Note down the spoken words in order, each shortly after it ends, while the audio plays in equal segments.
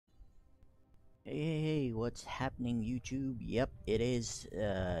Hey, what's happening, YouTube? Yep, it is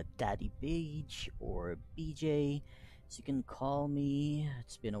Daddy Page or BJ, as you can call me.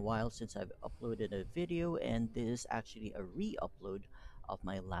 It's been a while since I've uploaded a video, and this is actually a re-upload of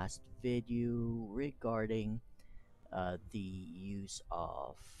my last video regarding the use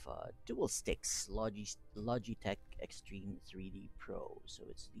of dual sticks, Logitech Extreme 3D Pro. So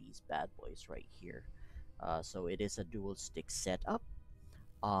it's these bad boys right here. So it is a dual stick setup.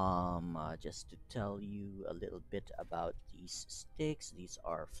 Just to tell you a little bit about these sticks, these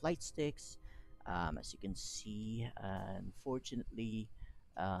are flight sticks. As you can see, unfortunately,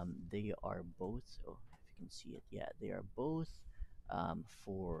 they are both, oh, if you can see it, yeah, they are both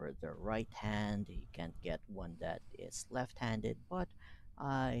for the right hand. You can't get one that is left-handed, but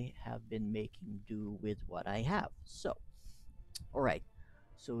I have been making do with what I have. So, all right.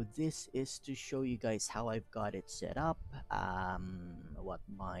 So this is to show you guys how I've got it set up, what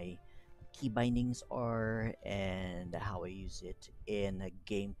my key bindings are, and how I use it in a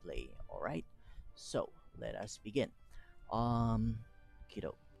gameplay. All right. So let us begin.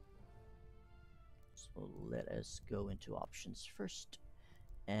 Kiddo. So let us go into options first,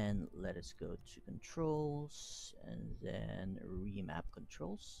 and let us go to controls, and then remap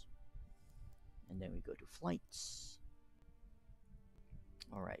controls, and then we go to flights.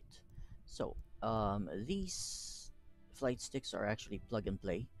 All right. So these flight sticks are actually plug and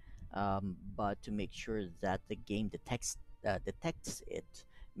play, but to make sure that the game detects it,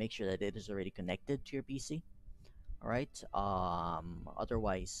 make sure that it is already connected to your PC. All right.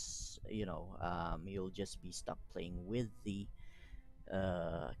 Otherwise, you'll just be stuck playing with the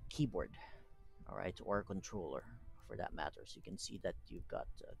keyboard. All right, or controller for that matter. So you can see that you've got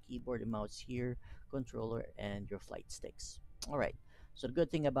keyboard and mouse here, controller, and your flight sticks. All right. So the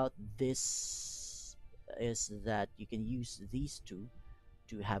good thing about this is that you can use these two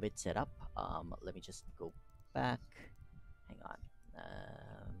to have it set up. Let me just go back. Hang on.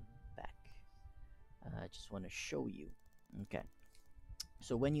 Back. I just want to show you. Okay.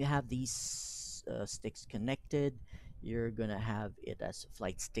 So when you have these sticks connected, you're gonna have it as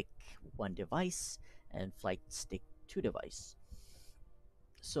flight stick 1 device and flight stick 2 device.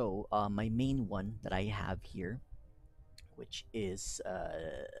 So my main one that I have here, which is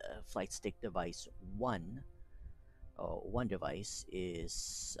flight stick device 1, 1 device,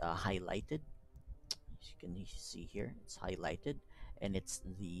 is highlighted. As you can see here, it's highlighted, and it's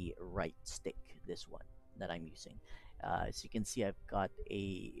the right stick, this one that I'm using. As you can see, I've got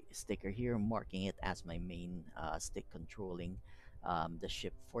a sticker here marking it as my main stick controlling the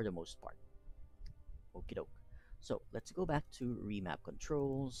ship for the most part. Okie doke. So let's go back to remap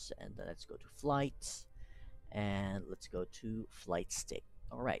controls, and then let's go to flight, and let's go to flight stick.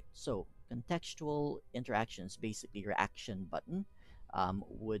 All right, so contextual interactions, basically your action button,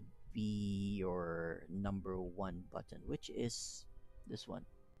 would be your number 1 button, which is this one,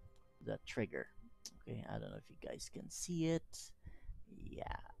 the trigger. Okay, I don't know if you guys can see it. Yeah,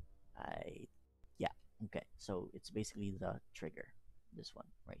 I, yeah, okay, so it's basically the trigger, this one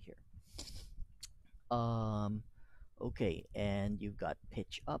right here. Um, okay, and you've got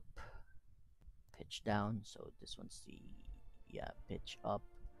pitch up, pitch down. So this one's the, yeah, pitch up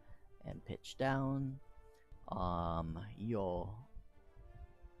and pitch down. Your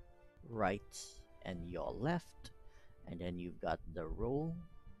right and your left, and then you've got the roll.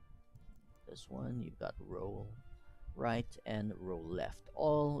 This one you've got roll right and roll left,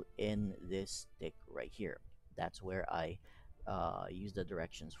 all in this stick right here. That's where I use the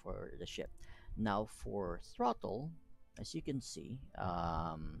directions for the ship. Now for throttle, as you can see,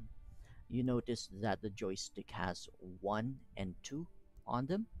 you notice that the joystick has 1 and 2 on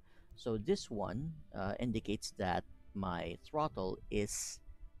them. So this one indicates that my throttle is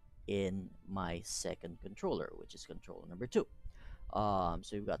in my second controller, which is controller number 2.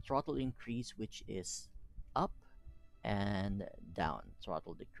 So you've got throttle increase, which is up, and down,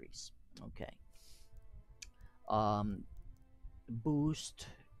 throttle decrease. Okay. Um, Boost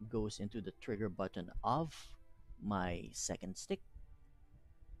goes into the trigger button of my second stick,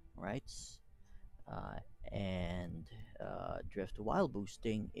 right? Uh, and drift while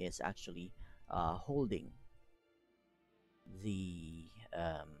boosting is actually holding the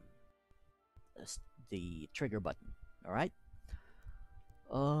um, the trigger button. All right.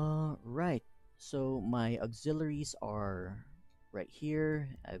 Right. So my auxiliaries are right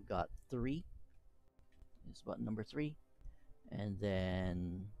here. I've got 3. It's button number 3, and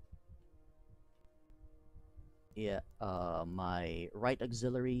then yeah, my right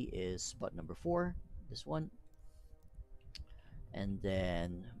auxiliary is button number 4. This one. And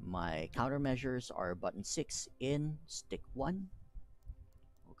then my countermeasures are button 6 in stick 1.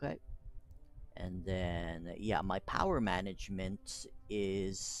 Okay. And then yeah, my power management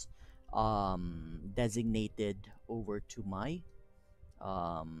is designated over to my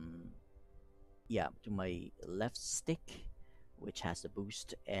um yeah, to my left stick, which has the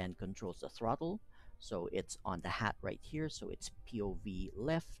boost and controls the throttle. So it's on the hat right here, so it's POV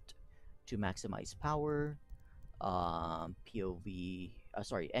left to maximize power, POV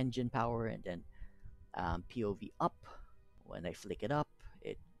sorry, engine power, and then POV up. When I flick it up,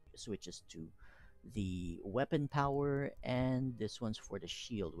 it switches to the weapon power, and this one's for the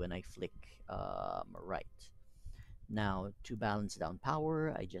shield when I flick right. Now, to balance down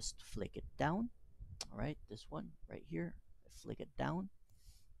power, I just flick it down. All right, this one right here, I flick it down.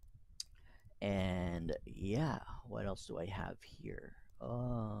 And yeah, what else do I have here?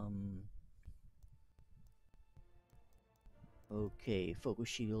 Okay, focus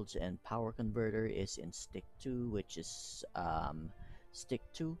shields and power converter is in stick 2, which is stick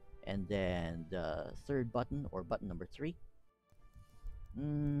 2. And then the third button, or button number 3.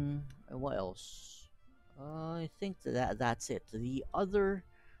 What else? I think that's it. The other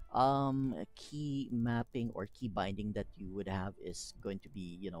key mapping or key binding that you would have is going to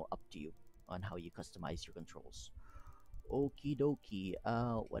be, up to you on how you customize your controls. Okie dokie.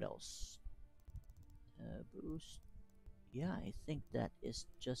 What else? Boost. Yeah, I think that is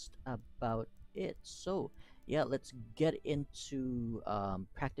just about it. So, yeah, let's get into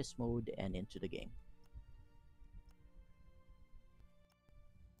practice mode and into the game.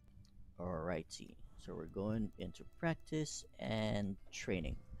 Alrighty, so we're going into practice and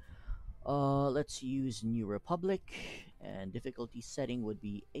training. Let's use New Republic, and difficulty setting would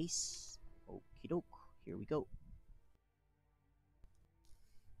be Ace. Okie doke, here we go.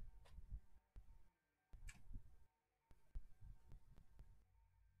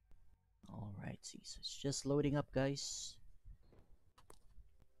 Alrighty, so it's just loading up, guys.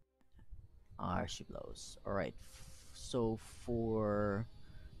 She blows. Alright, so for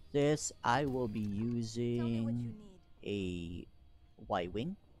this, I will be using a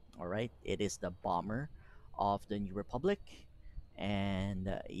Y-Wing. Alright, it is the bomber of the New Republic.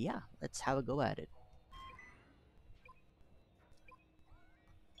 And yeah, let's have a go at it.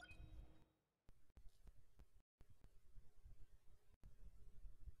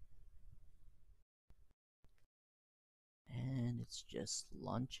 And it's just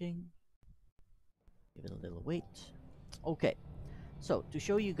launching. Give it a little wait. Okay, so to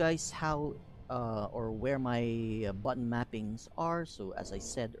show you guys how or where my button mappings are, so as I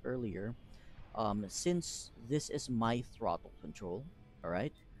said earlier, since this is my throttle control, all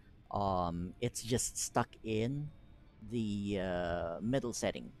right, it's just stuck in the middle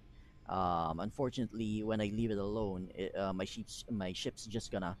setting. Unfortunately, when I leave it alone, my ship's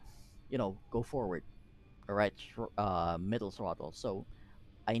just gonna, go forward. All right, middle throttle. So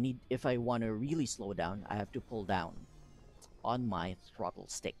I need, if I want to really slow down, I have to pull down on my throttle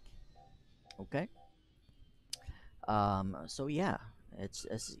stick. Okay. So yeah, it's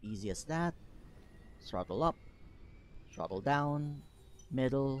as easy as that. Throttle up, throttle down,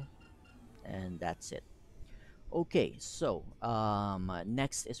 middle, and that's it. Okay, so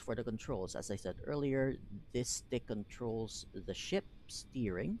next is for the controls. As I said earlier, this stick controls the ship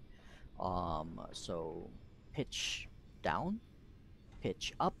steering. So pitch down,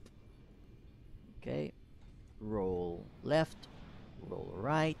 pitch up. Okay, roll left, roll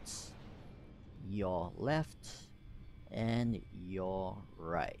right, yaw left, and yaw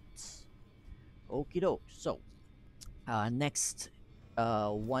right. Okie doke. So next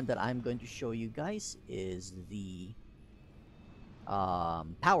one that I'm going to show you guys is the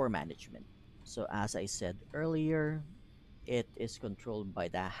power management. So as I said earlier, it is controlled by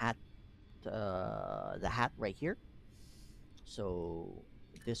the hat right here. So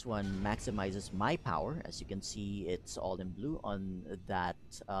this one maximizes my power. As you can see, it's all in blue on that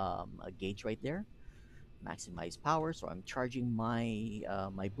gauge right there. Maximize power. So I'm charging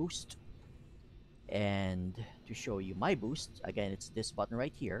my boost. And to show you my boost, again, it's this button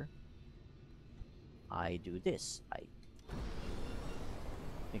right here. I do this. I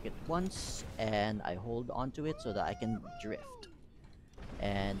pick it once and I hold onto it so that I can drift.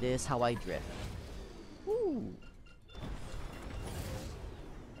 And this is how I drift. Woo!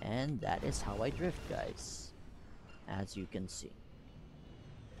 And that is how I drift, guys, as you can see.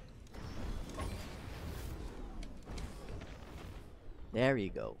 There you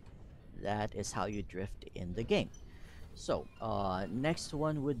go. That is how you drift in the game. So next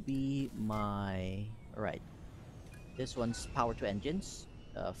one would be my, all right, this one's power to engines.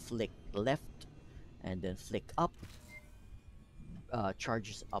 Flick left and then flick up,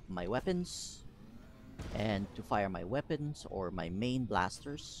 charges up my weapons. And to fire my weapons or my main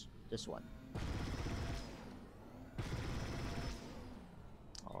blasters, this one.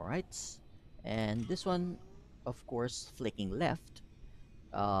 All right. And this one, of course, flicking left.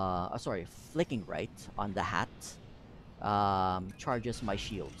 Sorry, flicking right on the hat charges my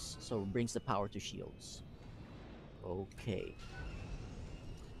shields, so brings the power to shields. Okay.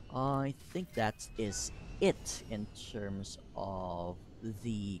 I think that is it in terms of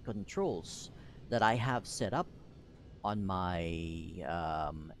the controls that I have set up on my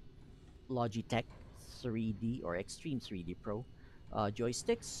Logitech 3D or Extreme 3D Pro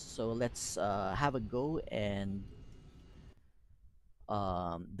joysticks. So let's have a go and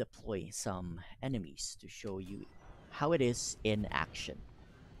deploy some enemies to show you how it is in action.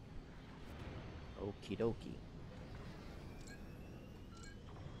 Okie dokie.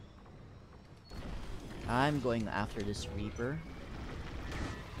 I'm going after this Reaper,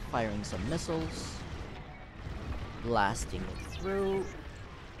 firing some missiles, blasting it through.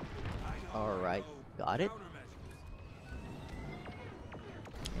 Alright, got it.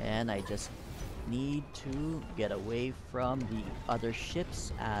 And I just need to get away from the other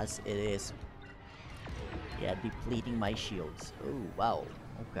ships as it is, yeah, depleting my shields. Oh, wow.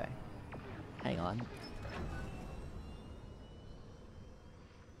 Okay. Hang on.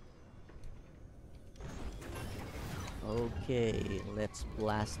 Okay, let's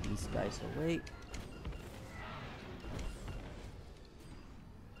blast these guys away.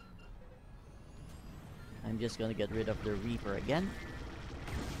 I'm just gonna get rid of the Reaper again.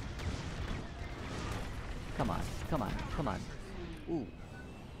 Come on, come on, come on. Ooh.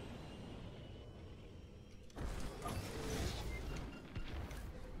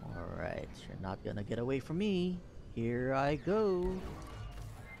 Alright, you're not gonna get away from me. Here I go.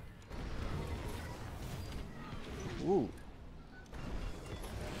 Ooh.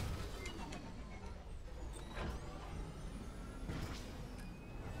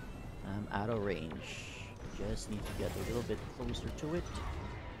 I'm out of range. Just need to get a little bit closer to it.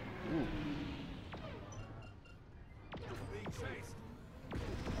 Ooh.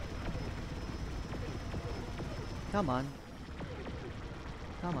 Come on.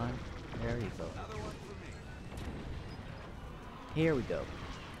 Come on. There you go. Here we go.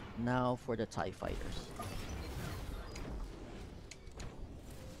 Now for the TIE fighters.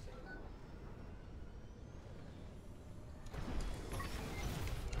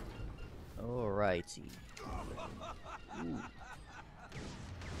 Alrighty. Ooh.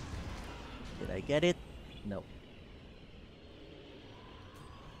 Did I get it? No.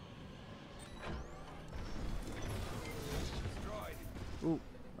 Ooh.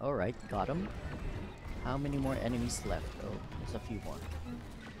 Alright, got him. How many more enemies left? Oh, there's a few more.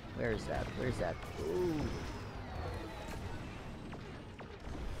 Where is that? Where is that? Ooh.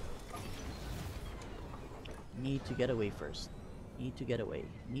 Need to get away first. Need to get away.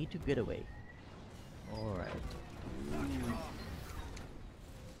 Need to get away. Alright.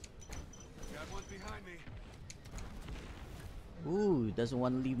 Got one behind me. Ooh, doesn't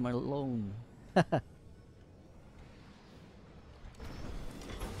want to leave me alone.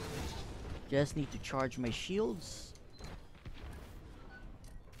 Just need to charge my shields.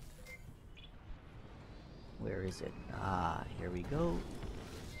 Where is it? Ah, here we go.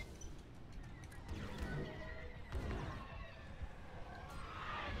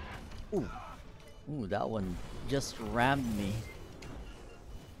 Ooh. Ooh, that one just rammed me.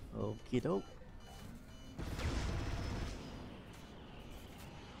 Okie doke.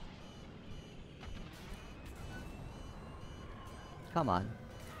 Come on.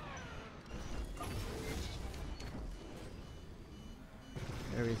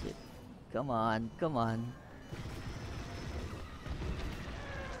 Where is it? Come on, come on.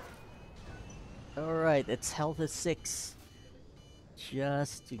 Alright, its health is 6.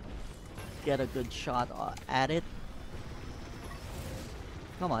 Just to get a good shot at it.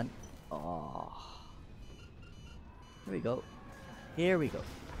 Come on. Oh. Here we go. Here we go.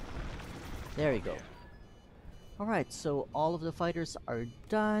 There we go. Alright, so all of the fighters are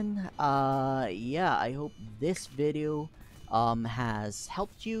done. Yeah, I hope this video has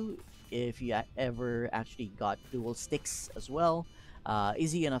helped you if you ever actually got dual sticks as well.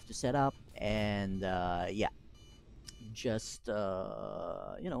 Easy enough to set up, and yeah, just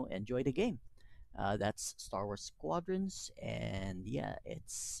you know, enjoy the game. That's Star Wars Squadrons, and yeah,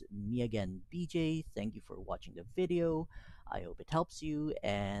 it's me again, BJ. Thank you for watching the video. I hope it helps you,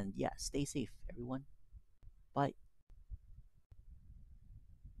 and yeah, stay safe, everyone. Bye.